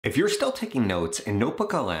If you're still taking notes in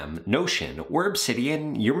NotebookLM, Notion, or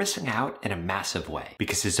Obsidian, you're missing out in a massive way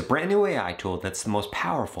because it's a brand new AI tool that's the most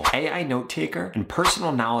powerful AI note taker and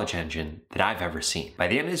personal knowledge engine that I've ever seen. By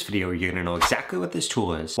the end of this video, you're gonna know exactly what this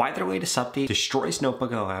tool is, why their latest update destroys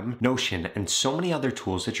NotebookLM, Notion, and so many other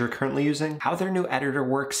tools that you're currently using, how their new editor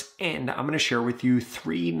works, and I'm gonna share with you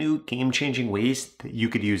 3 new game-changing ways that you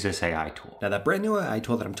could use this AI tool. Now, that brand new AI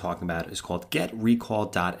tool that I'm talking about is called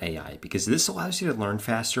GetRecall.ai because this allows you to learn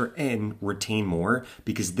faster and retain more,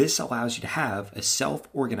 because this allows you to have a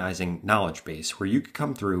self-organizing knowledge base where you can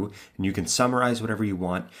come through and you can summarize whatever you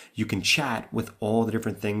want. You can chat with all the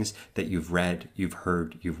different things that you've read, you've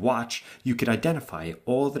heard, you've watched. You could identify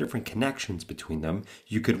all the different connections between them.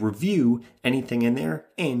 You could review anything in there,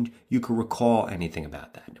 and you could recall anything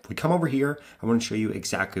about that. If we come over here, I want to show you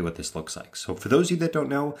exactly what this looks like. So for those of you that don't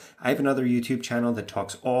know, I have another YouTube channel that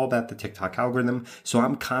talks all about the TikTok algorithm. So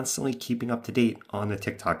I'm constantly keeping up to date on the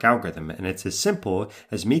TikTok algorithm. And it's as simple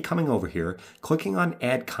as me coming over here, clicking on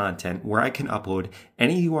add content where I can upload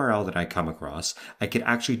any URL that I come across. I could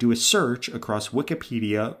actually do a search across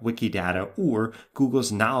Wikipedia, Wikidata, or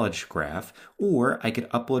Google's knowledge graph, or I could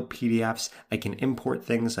upload PDFs. I can import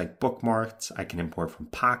things like bookmarks. I can import from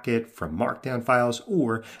Pocket, from Markdown files,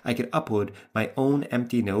 or I could upload my own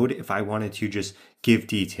empty node if I wanted to just give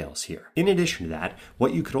details here. In addition to that,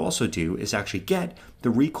 what you could also do is actually get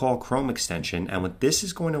the Recall Chrome extension. And what this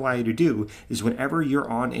is going to allow you to do is whenever you're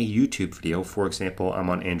on a YouTube video, for example, I'm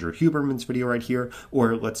on Andrew Huberman's video right here,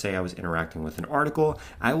 or let's say I was interacting with an article,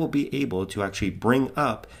 I will be able to actually bring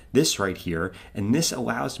up this right here. And this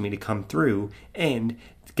allows me to come through and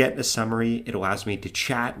get a summary. It allows me to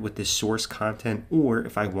chat with this source content, or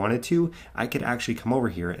if I wanted to, I could actually come over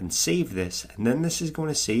here and save this, and then this is going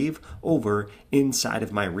to save over inside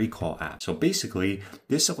of my Recall app. So basically,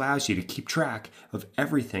 this allows you to keep track of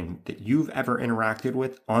everything that you've ever interacted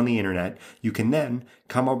with on the internet. You can then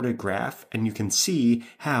come over to Graph and you can see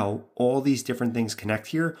how all these different things connect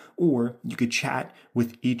here, or you could chat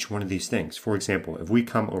with each one of these things. For example, if we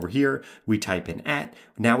come over here, we type in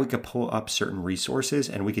now we could pull up certain resources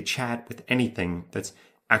and we could chat with anything that's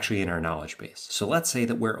actually in our knowledge base. So let's say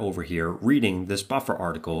that we're over here reading this Buffer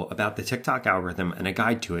article about the TikTok algorithm and a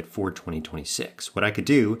guide to it for 2026. What I could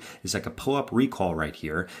do is I could pull up Recall right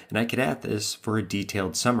here, and I could add this for a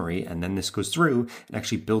detailed summary, and then this goes through and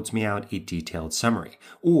actually builds me out a detailed summary.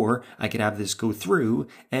 Or I could have this go through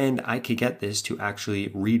and I could get this to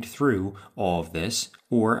actually read through all of this.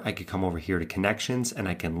 Or I could come over here to connections and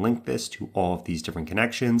I can link this to all of these different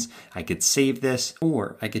connections. I could save this,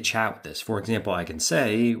 or I could chat with this. For example, I can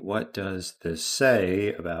say, what does this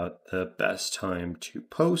say about the best time to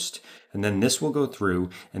post? And then this will go through,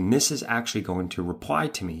 and this is actually going to reply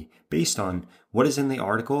to me based on what is in the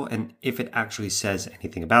article and if it actually says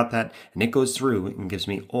anything about that. And it goes through and gives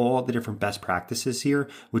me all the different best practices here,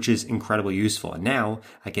 which is incredibly useful. And now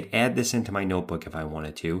I could add this into my notebook if I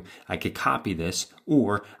wanted to. I could copy this,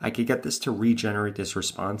 or I could get this to regenerate this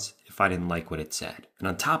response if I didn't like what it said. And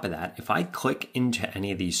on top of that, if I click into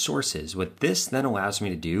any of these sources, what this then allows me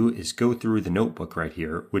to do is go through the notebook right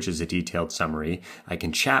here, which is a detailed summary. I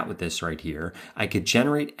can chat with this right here. I could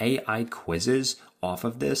generate AI quizzes off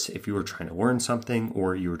of this. If you were trying to learn something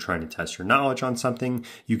or you were trying to test your knowledge on something,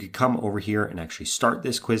 you could come over here and actually start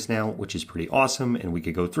this quiz now, which is pretty awesome. And we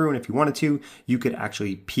could go through, and if you wanted to, you could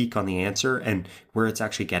actually peek on the answer and where it's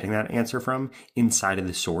actually getting that answer from inside of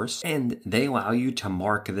the source. And they allow you to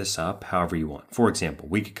mark this up however you want. For example,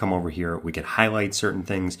 we could come over here, we could highlight certain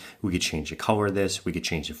things, we could change the color of this, we could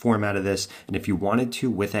change the format of this. And if you wanted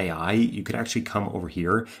to with AI, you could actually come over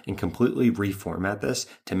here and completely reformat this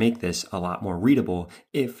to make this a lot more readable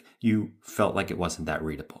if you felt like it wasn't that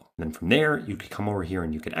readable. And then from there, you could come over here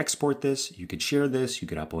and you could export this, you could share this, you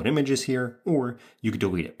could upload images here, or you could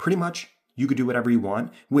delete it. Pretty much, you could do whatever you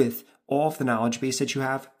want with all of the knowledge base that you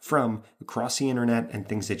have from across the internet and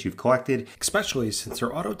things that you've collected, especially since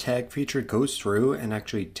their auto tag feature goes through and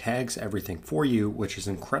actually tags everything for you, which is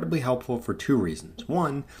incredibly helpful for 2 reasons.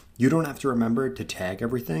 One, you don't have to remember to tag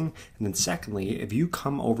everything. And then secondly, if you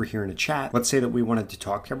come over here in a chat, let's say that we wanted to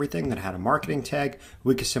talk to everything that had a marketing tag,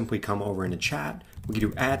 we could simply come over in a chat, we could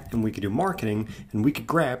do and we could do marketing, and we could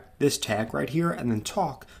grab this tag right here and then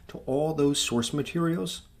talk to all those source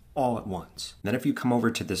materials all at once. Then if you come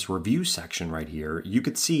over to this review section right here, you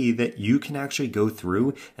could see that you can actually go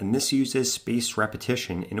through, and this uses spaced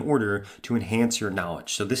repetition in order to enhance your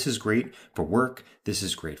knowledge. So this is great for work, this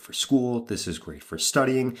is great for school, this is great for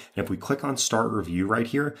studying. And if we click on start review right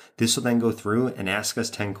here, this will then go through and ask us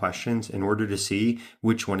 10 questions in order to see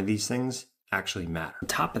which one of these things actually matter. On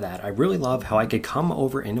top of that, I really love how I could come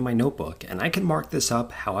over into my notebook and I can mark this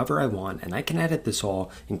up however I want, and I can edit this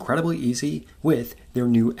all incredibly easy with their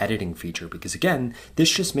new editing feature, because again,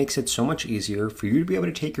 this just makes it so much easier for you to be able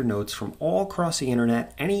to take your notes from all across the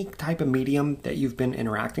internet, any type of medium that you've been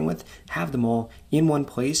interacting with, have them all in one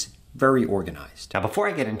place, very organized. Now, before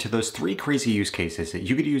I get into those 3 crazy use cases that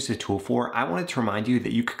you could use the tool for, I wanted to remind you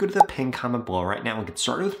that you could go to the pinned comment below right now and get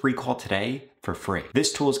started with Recall today for free.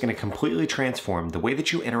 This tool is going to completely transform the way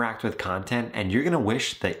that you interact with content, and you're going to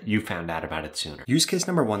wish that you found out about it sooner. Use case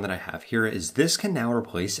number 1 that I have here is this can now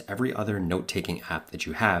replace every other note-taking app that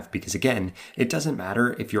you have, because again, it doesn't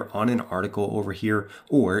matter if you're on an article over here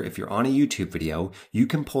or if you're on a YouTube video, you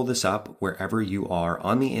can pull this up wherever you are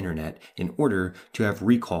on the internet in order to have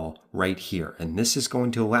Recall right here. And this is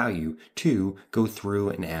going to allow you to go through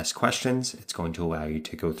and ask questions. It's going to allow you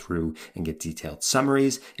to go through and get detailed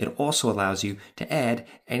summaries. It also allows you to add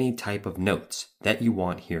any type of notes that you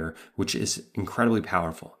want here, which is incredibly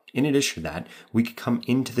powerful. In addition to that, we could come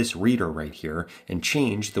into this reader right here and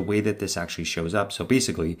change the way that this actually shows up. So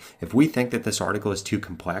basically, if we think that this article is too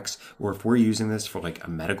complex, or if we're using this for like a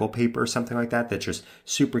medical paper or something like that, that's just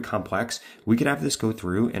super complex, we could have this go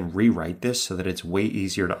through and rewrite this so that it's way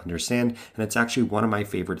easier to understand. And it's actually one of my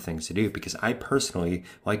favorite things to do, because I personally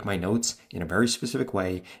like my notes in a very specific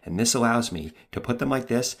way. And this allows me to put them like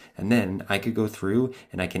this. And then I could go through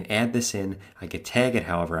and I can add this in. I could tag it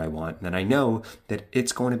however I want. And then I know that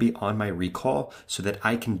it's going to be on my recall so that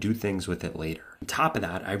I can do things with it later. On top of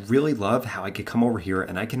that, I really love how I could come over here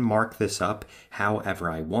and I can mark this up however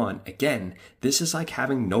I want. Again, this is like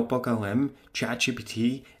having NotebookLM,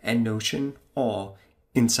 ChatGPT, and Notion all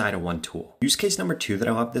inside of one tool. Use case number 2 that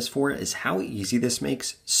I love this for is how easy this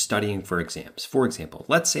makes studying for exams. For example,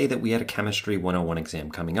 let's say that we had a Chemistry 101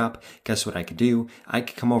 exam coming up. Guess what I could do? I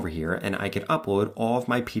could come over here and I could upload all of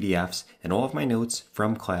my PDFs and all of my notes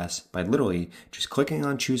from class by literally just clicking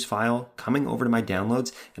on choose file, coming over to my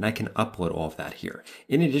downloads, and I can upload all of that here.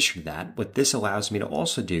 In addition to that, what this allows me to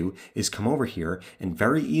also do is come over here and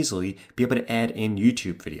very easily be able to add in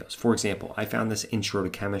YouTube videos. For example, I found this Intro to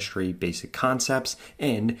Chemistry Basic Concepts,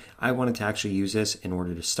 and I wanted to actually use this in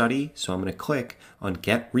order to study. So I'm going to click on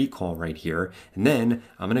Get Recall right here. And then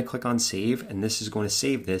I'm going to click on Save. And this is going to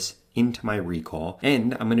save this into my recall.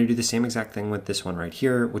 And I'm going to do the same exact thing with this one right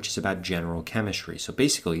here, which is about general chemistry. So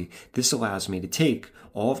basically, this allows me to take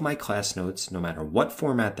all of my class notes, no matter what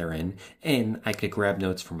format they're in, and I could grab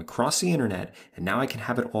notes from across the internet, and now I can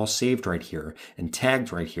have it all saved right here and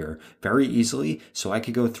tagged right here very easily. So I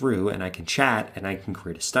could go through and I can chat and I can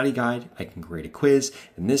create a study guide, I can create a quiz,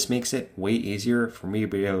 and this makes it way easier for me to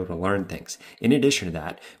be able to learn things. In addition to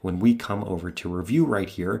that, when we come over to review right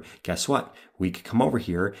here, guess what? We could come over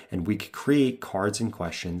here and we could create cards and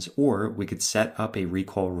questions, or we could set up a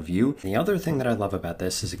recall review. And the other thing that I love about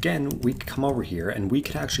this is, again, we could come over here and we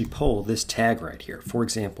could actually pull this tag right here. For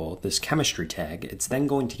example, this chemistry tag, it's then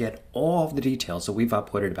going to get all of the details that we've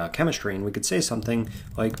uploaded about chemistry. And we could say something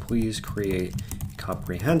like, please create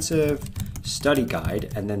comprehensive study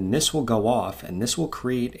guide, and then this will go off and this will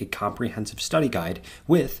create a comprehensive study guide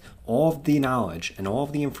with all of the knowledge and all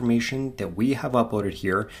of the information that we have uploaded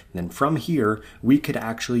here. And then from here, we could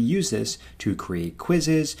actually use this to create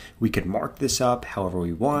quizzes. We could mark this up however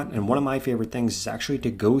we want. And one of my favorite things is actually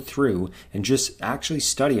to go through and just actually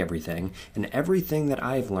study everything, and everything that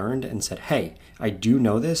I've learned and said, hey, I do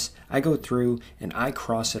know this, I go through and I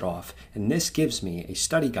cross it off. And this gives me a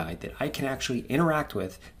study guide that I can actually interact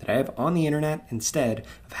with, that I have on the internet instead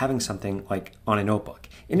of having something like on a notebook.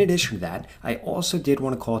 In addition to that, I also did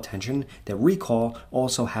want to call attention that Recall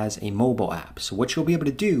also has a mobile app. So what you'll be able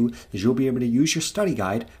to do is you'll be able to use your study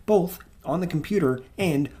guide both on the computer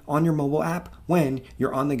and on your mobile app when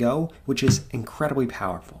you're on the go, which is incredibly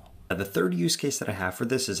powerful. The third use case that I have for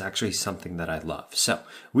this is actually something that I love. So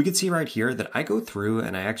we can see right here that I go through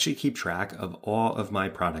and I actually keep track of all of my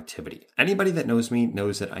productivity. Anybody that knows me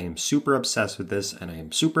knows that I am super obsessed with this, and I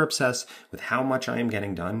am super obsessed with how much I am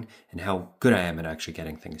getting done and how good I am at actually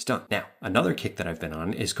getting things done. Now, another kick that I've been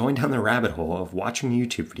on is going down the rabbit hole of watching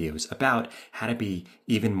YouTube videos about how to be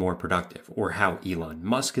even more productive, or how Elon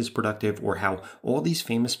Musk is productive, or how all these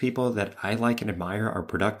famous people that I like and admire are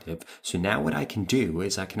productive. So now what I can do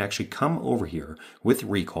is I can actually come over here with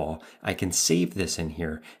Recall, I can save this in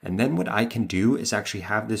here, and then what I can do is actually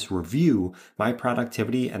have this review my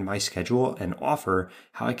productivity and my schedule and offer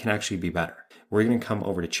how I can actually be better. We're going to come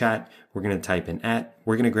over to chat, we're going to type in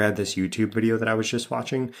we're going to grab this YouTube video that I was just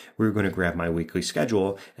watching, we're going to grab my weekly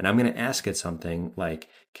schedule, and I'm going to ask it something like,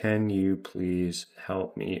 can you please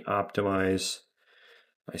help me optimize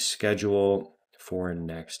my schedule for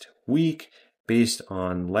next week? based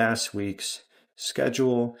on last week's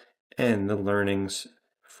schedule and the learnings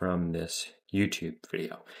from this YouTube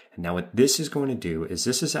video. And now what this is going to do is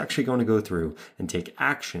this is actually going to go through and take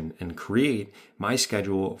action and create my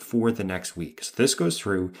schedule for the next week. So this goes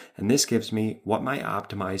through and this gives me what my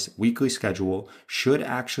optimized weekly schedule should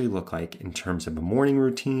actually look like in terms of a morning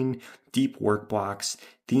routine, deep work blocks,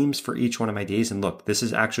 themes for each one of my days. And look, this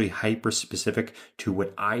is actually hyper specific to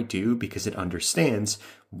what I do because it understands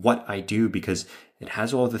what I do because it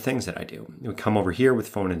has all the things that I do. We come over here with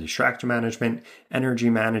phone and distraction management, energy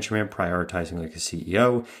management, prioritizing like a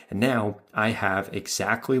CEO. And now I have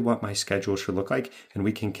exactly what my schedule should look like. And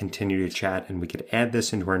we can continue to chat and we could add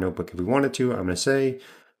this into our notebook if we wanted to. I'm going to say,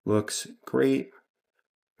 looks great.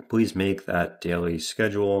 Please make that daily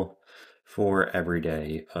schedule for every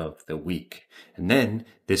day of the week. And then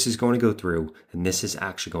this is going to go through and this is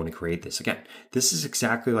actually going to create this. Again, this is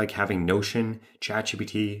exactly like having Notion,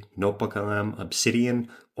 ChatGPT, NotebookLM, Obsidian,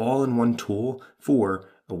 all in one tool for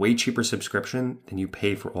a way cheaper subscription than you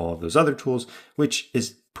pay for all of those other tools, which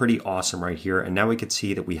is pretty awesome right here. And now we could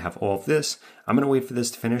see that we have all of this. I'm going to wait for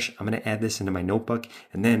this to finish. I'm going to add this into my notebook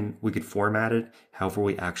and then we could format it however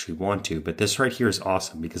we actually want to. But this right here is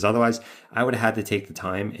awesome because otherwise I would have had to take the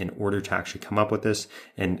time in order to actually come up with this.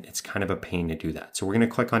 And it's kind of a pain to do that. So we're going to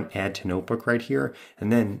click on add to notebook right here.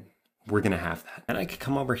 And then we're going to have that. And I could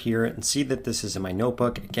come over here and see that this is in my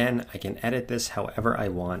notebook. Again, I can edit this however I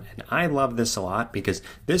want. And I love this a lot because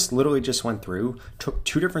this literally just went through, took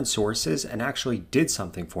two different sources and actually did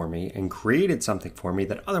something for me and created something for me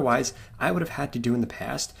that otherwise I would have had to do in the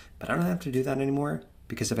past, but I don't have to do that anymore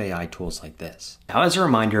because of AI tools like this. Now, as a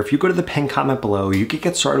reminder, if you go to the pinned comment below, you could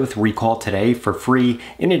get started with Recall today for free.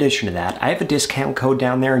 In addition to that, I have a discount code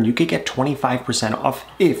down there and you could get 25% off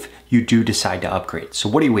if you do decide to upgrade. So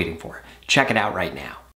what are you waiting for? Check it out right now.